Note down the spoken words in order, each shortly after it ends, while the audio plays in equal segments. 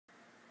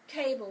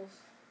cables,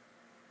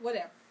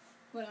 whatever.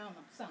 Well, I don't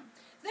know, something.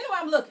 So anyway,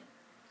 I'm looking.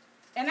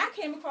 And I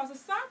came across a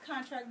sock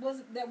contract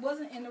that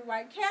wasn't in the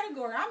right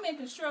category. I'm in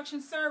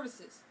construction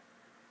services.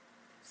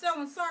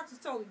 Selling socks is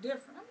totally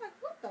different. I'm like,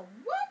 what the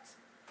what?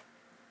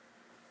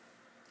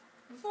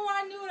 Before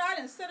I knew it, I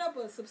didn't set up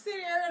a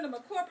subsidiary under my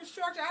corporate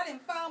structure. I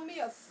didn't find me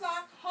a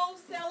sock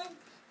wholesaler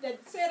that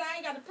said I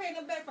ain't got to pay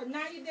them back for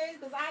 90 days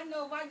because I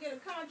know if I get a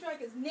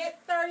contract, it's net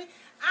 30.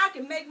 I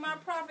can make my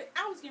profit.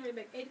 I was getting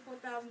ready to make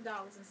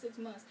 $84,000 in 6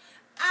 months.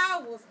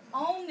 I was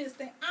on this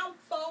thing. I'm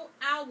 4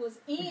 hours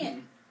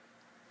in.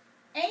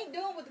 Ain't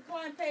doing what the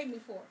client paid me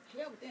for.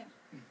 Hell with them.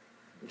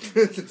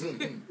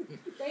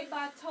 They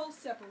buy toe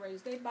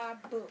separators. They buy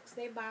books.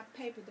 They buy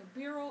paper. The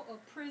Bureau of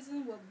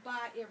Prison will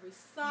buy every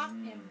sock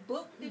and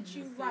book that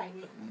you write.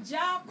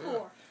 Job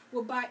Corps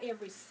will buy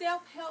every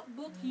self-help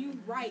book you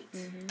write.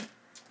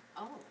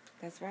 Oh,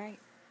 that's right.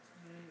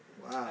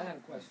 Wow. I have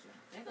a question.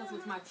 That goes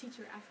with my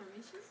teacher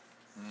affirmations.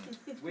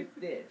 With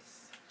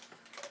this,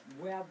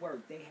 where I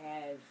work, they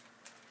have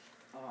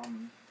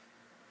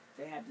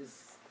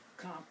this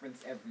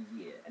conference every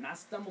year, and I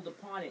stumbled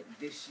upon it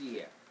this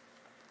year.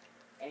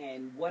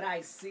 And what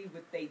I see,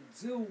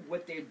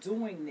 what they're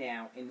doing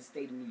now in the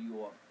state of New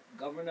York,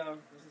 Governor,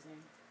 what's his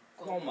name?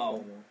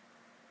 Cuomo,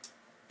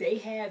 they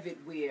have it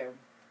where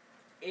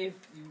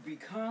if you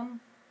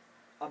become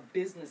a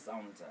business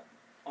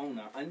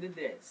owner under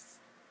this,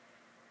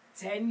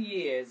 10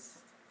 years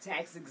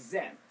tax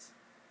exempt,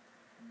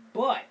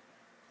 but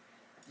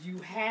you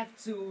have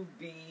to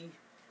be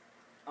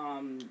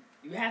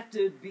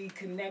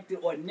connected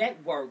or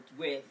networked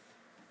with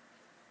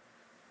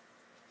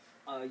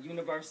a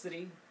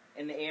university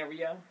in the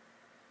area,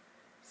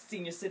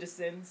 senior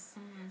citizens.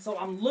 So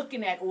I'm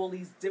looking at all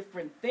these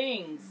different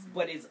things,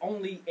 but it's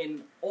only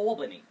in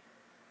Albany.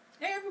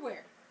 They're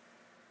everywhere.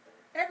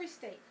 Every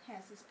state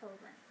has this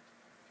program.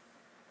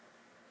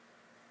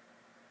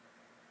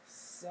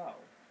 So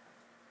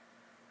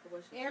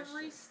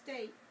Every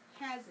state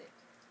has it.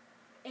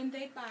 And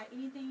they buy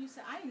anything you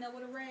say. I didn't know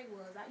what a rag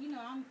was.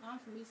 I'm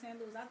from East St.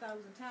 Louis. I thought it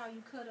was a towel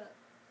you cut up.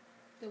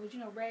 That was,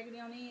 raggedy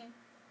on the end.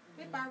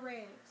 They buy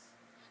rags.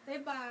 They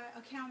buy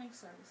accounting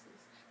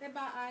services. They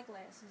buy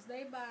eyeglasses.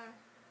 They buy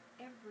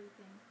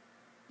everything.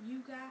 You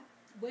got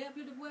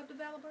you're the web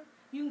developer.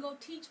 You can go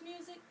teach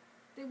music.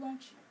 They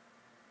want you.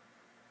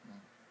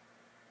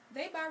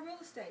 They buy real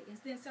estate and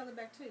then sell it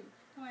back to you.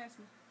 Don't ask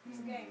me. It's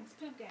a game. It's a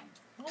pimp game.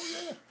 Oh,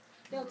 yeah.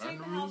 They'll take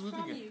the house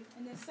from you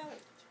and then sell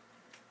it.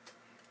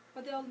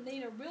 But they'll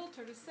need a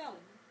realtor to sell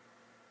it.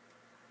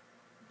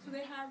 So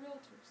they hire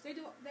realtors. They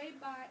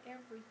buy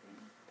everything.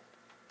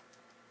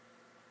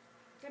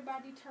 They buy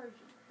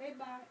detergent. They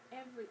buy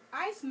every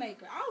ice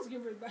maker. I was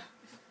getting rid of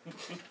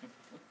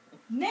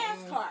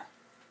NASCAR.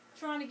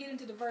 Trying to get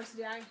into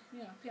diversity.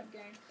 Pimp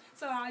game.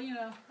 So I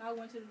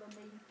went to the little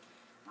meeting.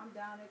 I'm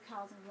down there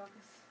causing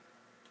ruckus.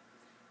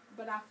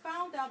 But I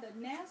found out that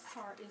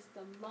NASCAR is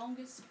the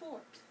longest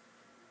sport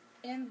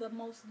and the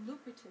most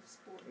lucrative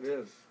sport.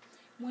 Yes.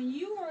 When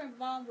you are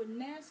involved with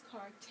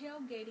NASCAR,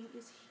 tailgating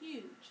is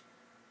huge.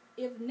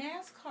 If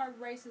NASCAR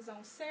races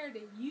on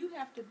Saturday, you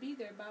have to be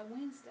there by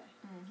Wednesday.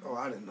 Oh,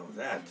 I didn't know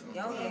that.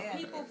 Oh, yeah.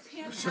 People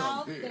pimp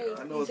out. They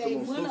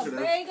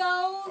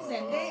Winnebagos,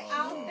 and they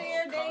out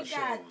there.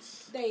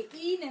 They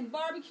eating and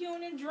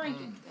barbecuing and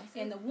drinking.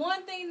 And the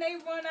one thing they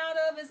run out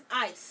of is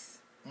ice.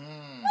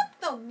 What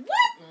the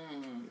what? Give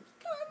me an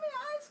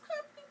ice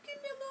cup. Give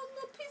me a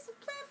little piece of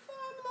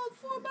platform, a little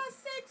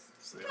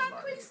 4x6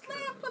 concrete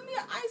slab. Put me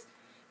an ice.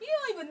 You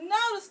don't even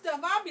know the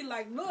stuff. I'll be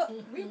like, look,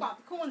 we about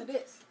to corner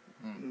this.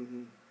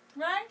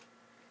 Right?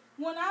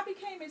 When I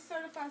became a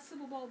certified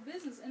Super Bowl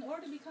business, in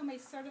order to become a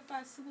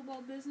certified Super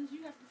Bowl business,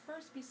 you have to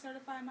first be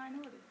certified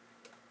minority.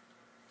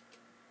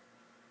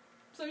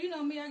 So you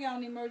know me, I got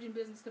on the emerging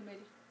business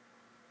committee.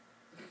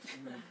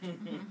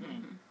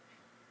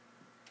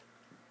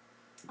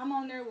 I'm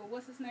on there with,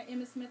 what's his name,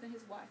 Emmitt Smith and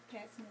his wife,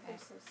 Pat Smith. They're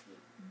so sweet.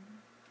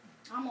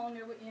 I'm on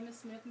there with Emmitt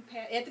Smith and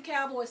Pat at the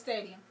Cowboy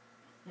Stadium.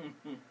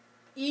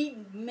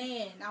 Eating,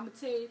 man, I'm going to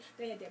tell you,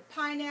 they had their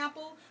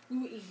pineapple. We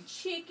were eating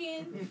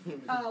chicken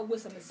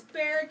with some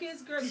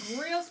asparagus,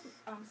 grills.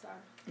 I'm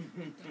sorry.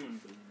 I'm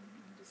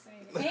just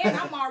saying it. And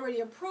I'm already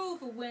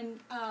approved for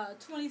when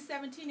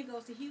 2017 it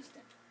goes to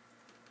Houston.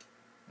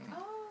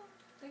 Oh.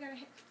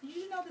 Did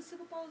you know the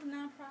Super Bowl is a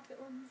non-profit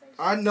organization?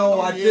 I know.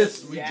 What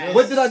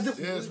did I do?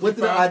 What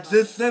did I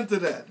just sent to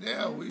that?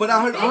 Yeah, but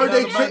I heard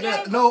they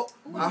changed. No,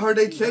 I heard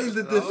they changed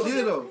it this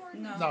year though.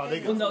 No, they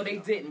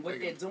didn't. What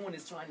they're doing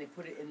is trying to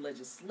put it in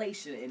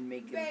legislation and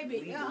make it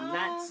legal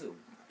not to.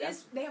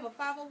 They have a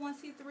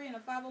 501c3 and a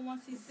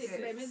 501c6.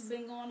 Baby, it's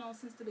been going on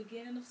since the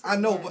beginning of. I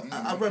know, but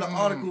I read an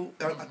article.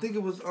 I think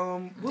it was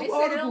what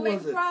article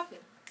was it?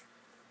 Profit.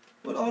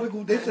 What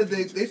article? They said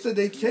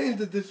they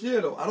changed it this year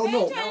though. I don't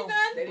know.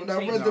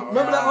 Remember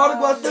that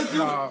article I sent you?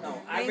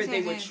 No, I read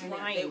they were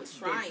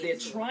trying. They're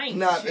trying.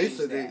 Nah, to they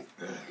said that.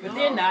 But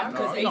they're not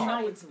because they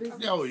know it's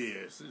business. Oh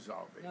yes, it's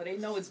all business. No, they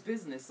know it's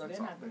business, so they're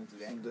not going to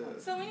do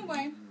that. So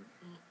anyway,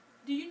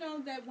 do you know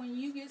that when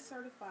you get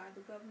certified,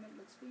 the government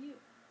looks for you?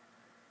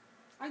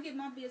 I get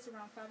my bids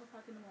around 5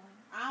 o'clock in the morning.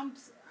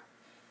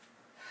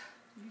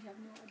 You have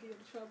no idea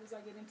the troubles I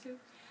get into.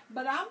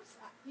 But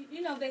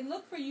they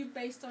look for you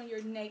based on your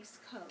NAICS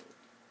code.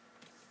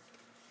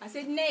 I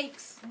said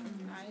NAICS. I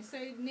didn't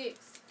say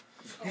NICS.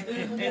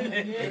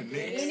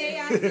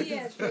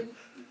 NAICS, for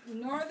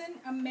Northern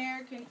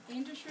American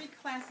Industry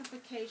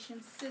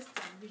Classification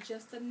System. You're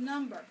just a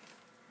number.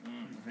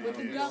 With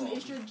the government,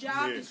 it's your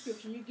job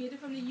description. You get it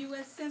from the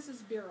U.S.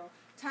 Census Bureau.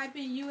 Type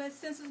in U.S.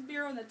 Census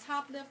Bureau in the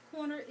top left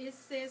corner. It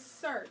says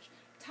search.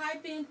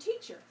 Type in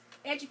teacher,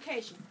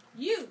 education,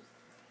 youth.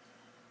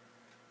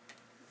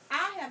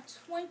 I have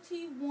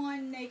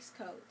 21 NAICS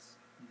codes.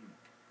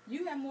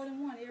 You have more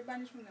than one. Everybody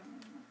in this room got more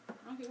than one. I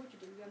don't care what you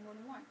do. You got more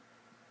than one.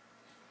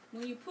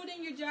 When you put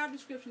in your job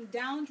description,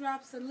 down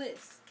drops a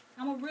list.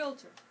 I'm a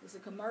realtor. It's a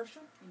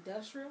commercial,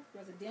 industrial,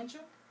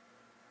 residential,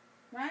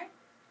 right?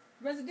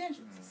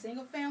 Residential. It's a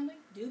single family,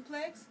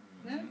 duplex.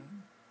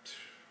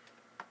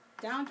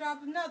 Down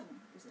drops another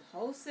one. It's a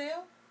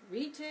wholesale,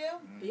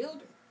 retail,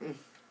 builder.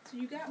 So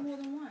you got more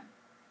than one.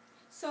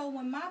 So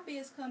when my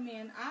bids come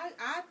in,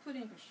 I put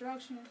in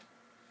construction.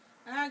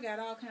 I got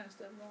all kind of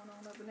stuff going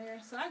on up in there.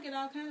 So I get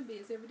all kind of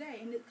bids every day,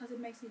 and because it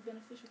makes me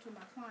beneficial to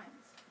my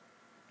clients.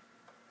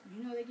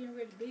 You know they're getting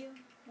ready to build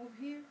over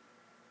here.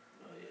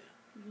 Oh, yeah.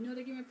 You know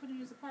they're getting ready to put in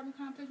this apartment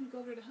complex. You go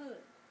over to the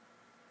HUD.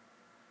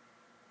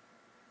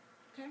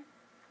 Okay?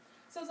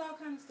 So it's all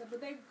kind of stuff, but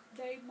they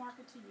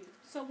market to you.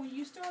 So when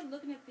you start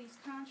looking at these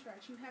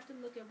contracts, you have to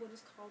look at what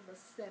is called the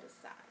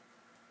set-aside.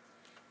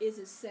 Is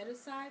it set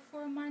aside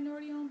for a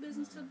minority-owned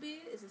business to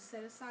bid? Is it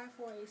set aside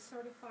for a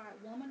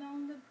certified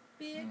woman-owned to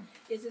bid?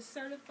 Is it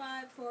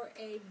certified for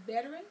a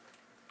veteran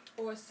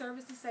or a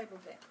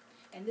service-disabled vet?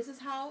 And this is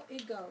how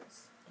it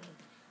goes.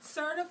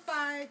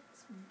 Certified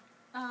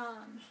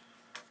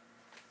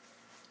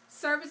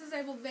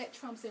service-disabled vet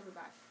trumps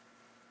everybody.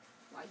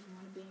 Why you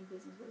want to be in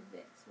business with a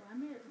vet? That's why I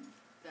married him.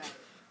 Got it.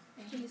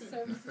 And he's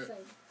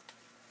service-disabled.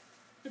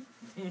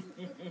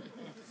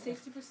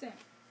 60%.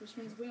 Which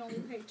means we only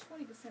pay 20%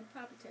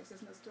 property tax.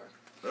 That's no story.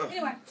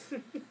 Anyway,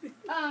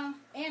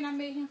 and I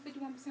made him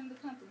 51% of the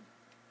company.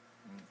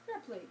 Girl,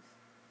 please.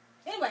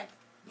 Anyway,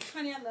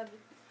 honey, I love you.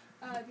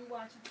 If you're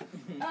watching.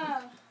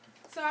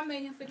 So I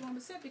made him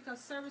 51% because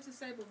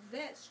service-disabled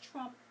vets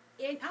trump,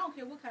 and I don't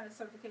care what kind of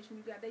certification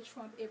you got, they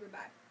trump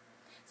everybody.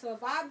 So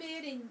if I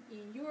bid and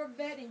you're a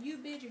vet and you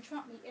bid, you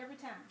trump me every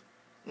time.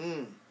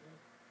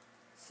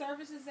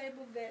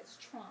 Service-disabled vets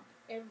trump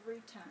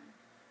every time.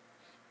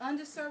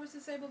 Under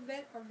service-disabled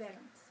vet or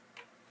veterans.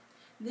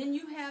 Then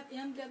you have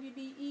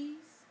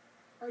MWBEs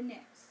or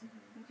NECs.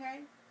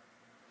 Okay?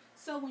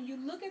 So when you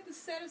look at the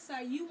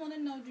set-aside, you want to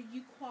know, do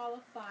you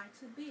qualify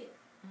to bid?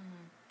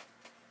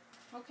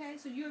 Okay?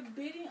 So you're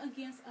bidding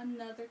against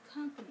another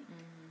company.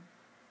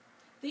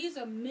 These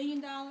are $1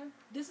 million.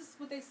 This is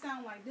what they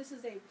sound like. This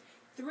is a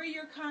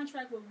 3-year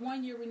contract with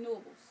 1-year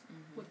renewables.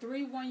 With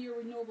 3 1-year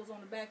renewables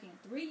on the back end.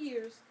 3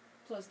 years.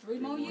 Plus 3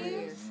 more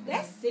years,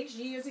 that's 6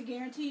 years of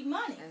guaranteed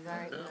money.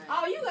 Right.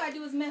 All you gotta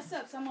do is mess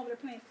up. So I'm over there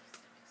playing.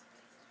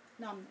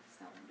 No, that's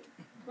not what I'm doing.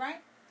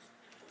 Right?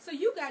 So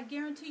you got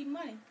guaranteed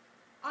money.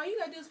 All you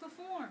gotta do is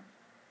perform.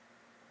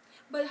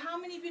 But how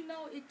many of you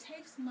know it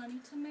takes money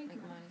to make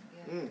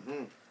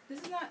money?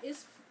 This is not.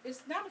 It's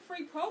not a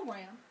free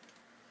program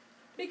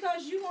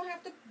because you gonna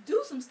have to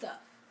do some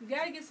stuff. You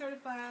gotta get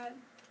certified.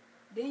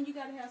 Then you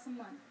gotta have some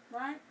money,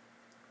 right?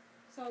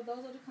 So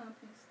those are the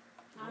companies.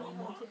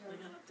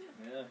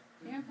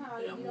 And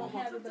probably you don't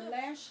have it, but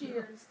last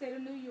year the state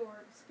of New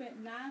York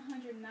spent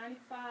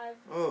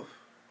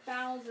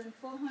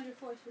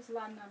 $995,440. It's a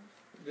lot of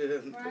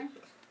numbers,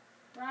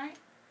 right?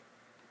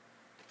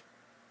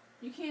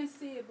 You can't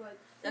see it, but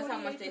that's how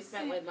much they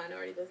spent with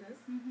minority business.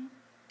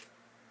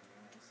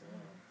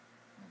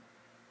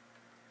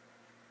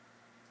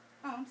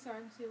 Oh, I'm sorry. I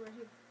can see it right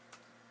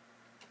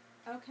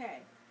here.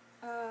 Okay,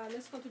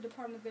 let's go to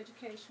Department of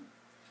Education.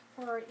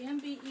 For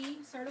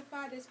MBE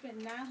certified, they spent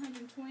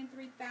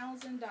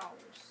 $923,000.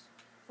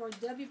 For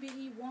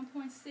WBE,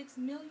 $1.6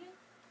 million.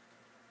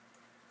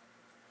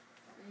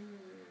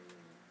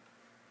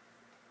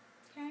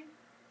 Okay.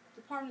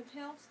 Department of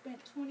Health spent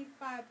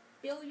 $25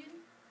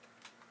 billion.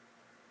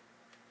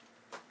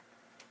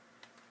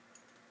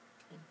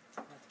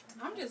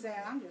 I'm just saying.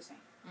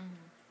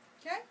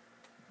 Okay.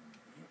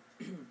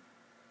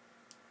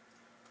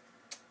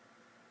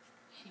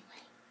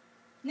 Anyway,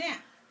 now.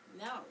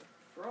 No.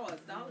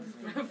 Frauds, don't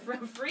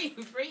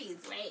freeze.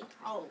 Wait,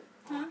 hold.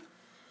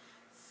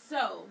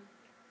 So,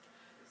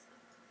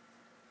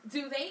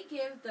 do they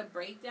give the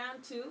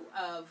breakdown too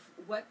of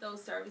what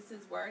those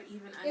services were,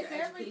 even under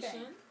education?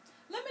 Everything.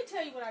 Let me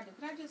tell you what I do.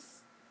 Can I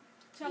just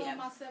tell on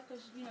myself,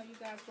 because you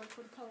guys work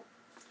for the Pope.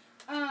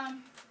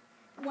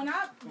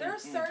 There are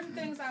certain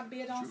things I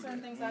bid on,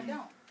 certain things I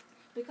don't.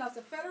 Because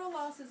the federal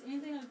law says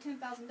anything under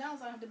 $10,000, I don't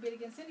have to bid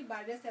against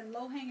anybody. That's that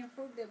low-hanging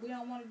fruit that we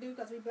don't want to do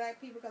because we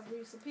black people, because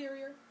we're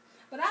superior.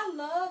 But I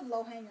love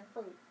low-hanging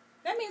fruit.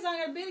 That means I don't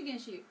got to bid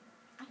against you.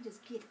 I can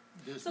just get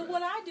it. So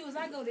what I do is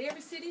I go to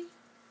every city,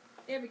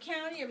 every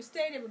county, every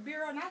state, every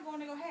bureau, and I go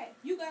in and go, hey,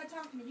 you got to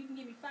talk to me. You can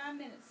give me 5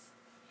 minutes.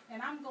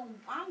 and I'm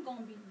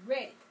gonna be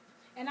ready.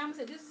 And I'm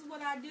gonna say, this is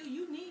what I do.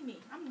 You need me.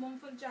 I'm going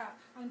for the job.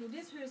 I'm gonna do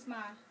this. Here's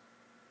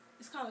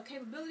it's called a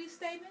capability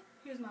statement.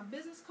 Here's my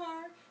business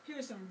card.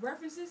 Here's some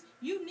references.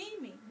 You need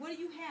me. What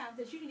do you have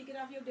that you need to get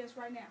off your desk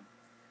right now?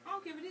 I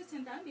don't care if it is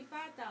 10,000, it be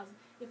 5,000.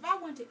 If I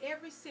went to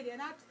every city,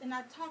 and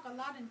I talk a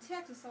lot in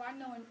Texas, so I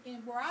know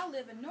in where I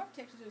live in North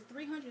Texas, there's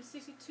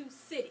 362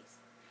 cities.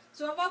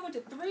 So if I went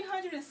to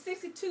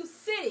 362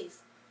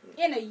 cities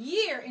in a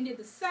year and did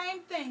the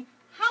same thing,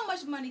 how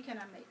much money can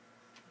I make?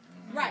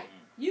 Right.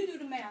 You do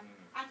the math.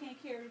 I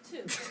can't carry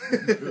 2.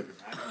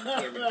 I can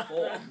carry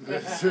 4.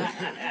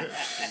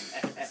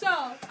 So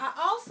I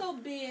also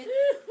bid.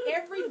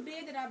 Every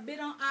bid that I bid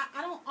on,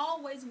 I don't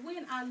always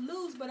win. I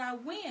lose, but I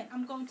win.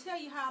 I'm going to tell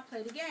you how I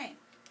play the game.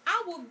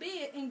 I will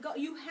bid and go.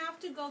 You have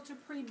to go to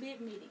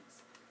pre-bid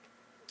meetings.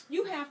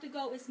 You have to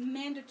go. It's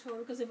mandatory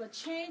because if a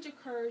change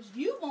occurs,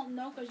 you won't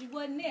know because you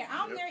wasn't there.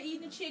 I'm there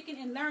eating chicken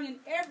and learning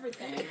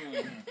everything.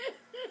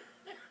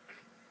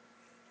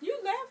 You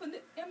laughing?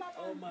 Am I?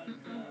 Oh my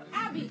God!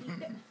 I be eating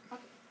that.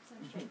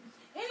 Okay.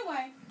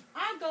 Anyway,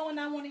 I go and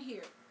I want to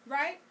hear it,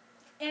 right?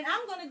 And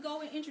I'm going to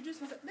go and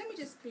introduce myself. Let me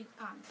just be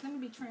honest. Let me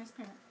be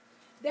transparent.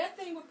 That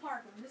thing with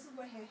Parkland, this is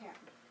what had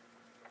happened.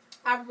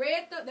 I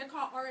read they're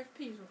called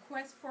RFPs,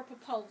 requests for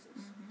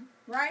proposals,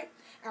 right?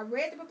 I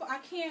read the proposal. I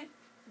can't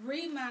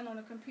read mine on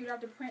a computer. I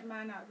have to print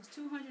mine out. It was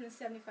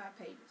 275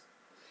 pages.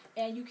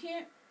 And you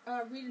can't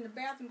read in the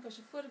bathroom because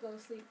your foot will go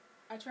to sleep.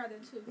 I tried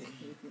that too.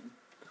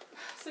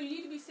 So you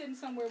need to be sitting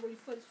somewhere where your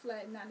foot is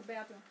flat and not in the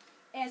bathroom.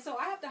 And so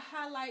I have to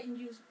highlight and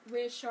use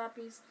red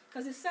Sharpies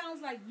because it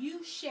sounds like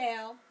you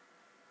shall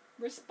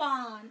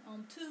respond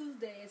on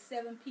Tuesday at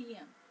 7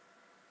 p.m.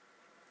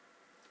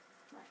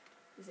 Right.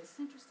 Is it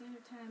Central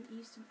Standard Time,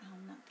 Eastern? I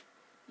don't know.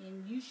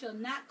 And you shall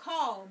not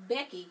call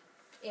Becky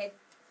at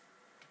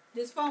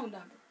this phone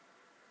number.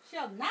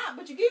 Shall not,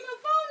 but you give me a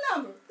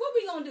phone number. What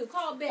we going to do?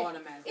 Call Becky.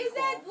 Automatically Is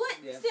that call. what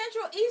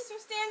Central Eastern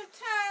Standard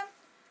Time?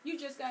 You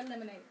just got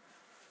eliminated.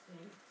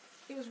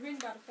 It was written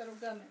by the federal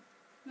government,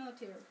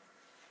 military.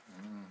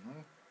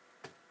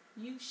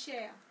 You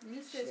shall. And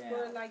it says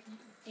word like,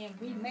 and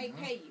we may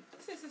pay you.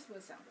 This is what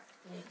it sounds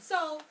like.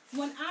 So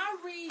when I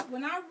read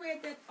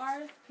that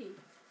RFP,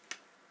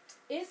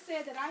 it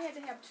said that I had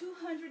to have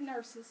 200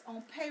 nurses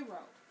on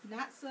payroll,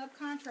 not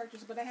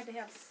subcontractors, but I had to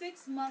have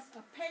 6 months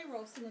of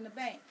payroll sitting in the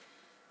bank.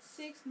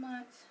 6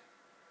 months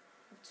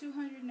of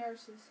 200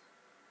 nurses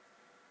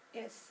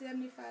at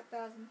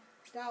 $75,000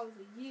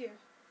 a year.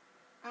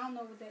 I don't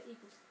know what that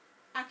equals.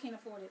 I can't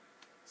afford it.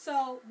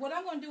 So what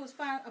I'm going to do is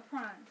find a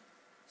prime.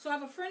 So I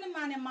have a friend of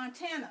mine in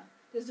Montana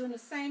that's doing the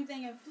same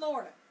thing in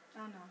Florida. I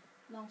don't know.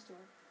 Long story.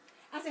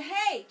 I said,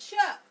 hey,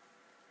 Chuck.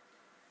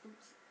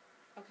 Oops.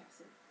 Okay, I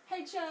said,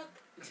 hey, Chuck.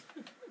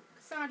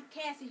 Cassandra,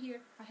 Cassie here.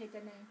 I hate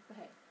that name, but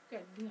hey.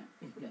 Okay,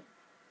 yeah.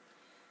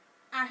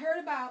 I heard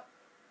about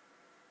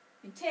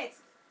in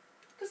Texas.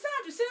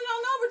 Cassandra, send it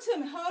on over to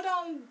me. Hold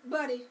on,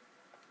 buddy.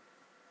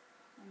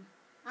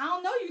 I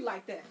don't know you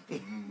like that.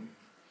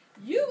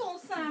 You gonna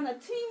sign a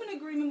teaming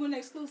agreement with an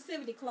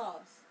exclusivity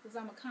clause because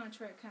I'm a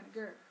contract kind of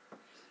girl.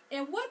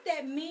 And what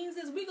that means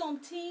is we're gonna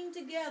team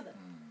together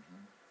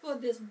for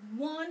this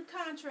one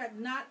contract,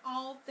 not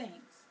all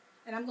things.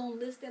 And I'm gonna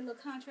list that little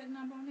contract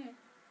number on there.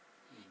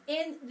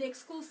 And the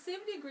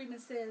exclusivity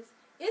agreement says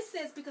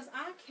because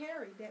I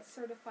carry that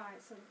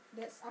certified, so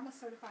I'm a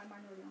certified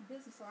minority-owned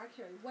business, so I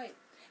carry weight.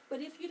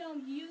 But if you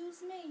don't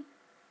use me,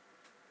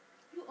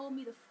 you owe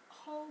me the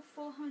whole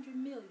 $400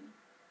 million.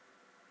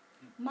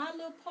 My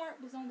little part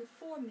was only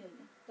 $4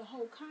 million. The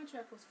whole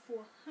contract was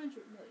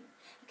 $400 million.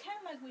 I kind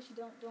of like wish you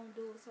don't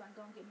do it so I can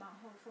go and get my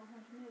whole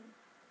 $400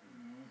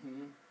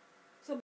 million.